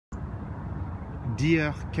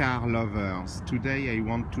Dear car lovers, today I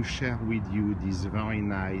want to share with you this very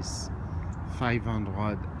nice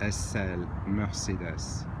 500 SL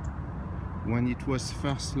Mercedes. When it was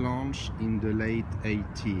first launched in the late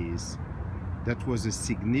 80s, that was a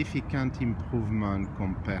significant improvement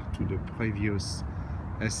compared to the previous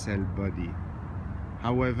SL body.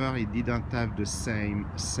 However, it didn't have the same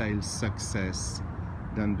sales success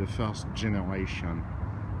than the first generation,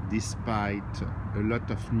 despite a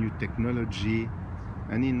lot of new technology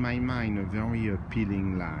and, in my mind, a very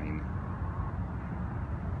appealing line.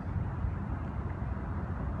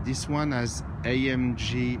 This one has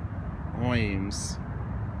AMG rims,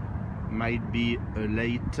 might be a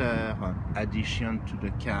later addition to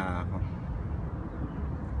the car,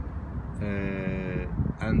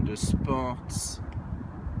 and the sports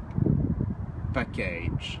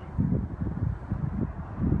package.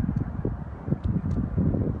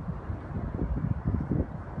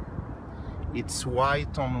 It's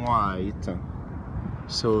white on white,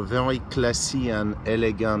 so very classy and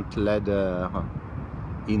elegant leather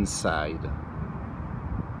inside.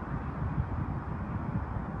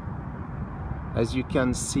 As you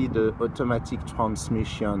can see, the automatic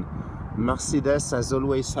transmission. Mercedes has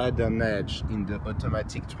always had an edge in the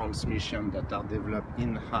automatic transmission that are developed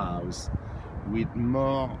in-house with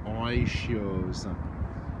more ratios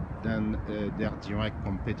than their direct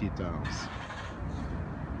competitors.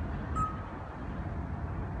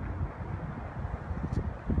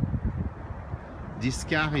 This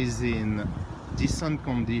car is in decent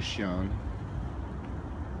condition.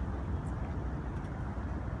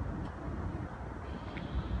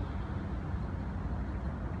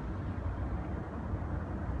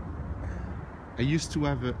 I used to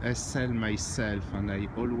have a SL myself, and I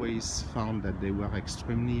always found that they were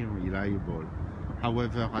extremely reliable.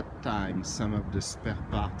 However, at times some of the spare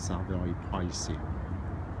parts are very pricey.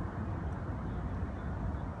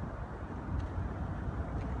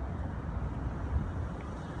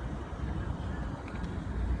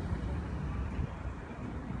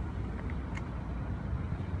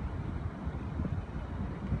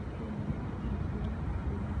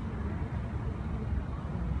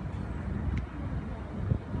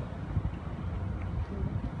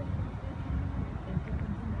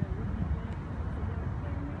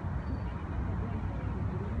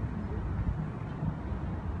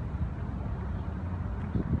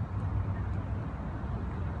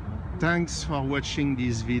 Thanks for watching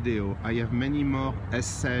this video. I have many more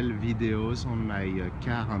SL videos on my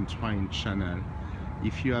car and train channel.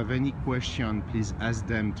 If you have any question, please ask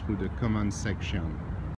them through the comment section.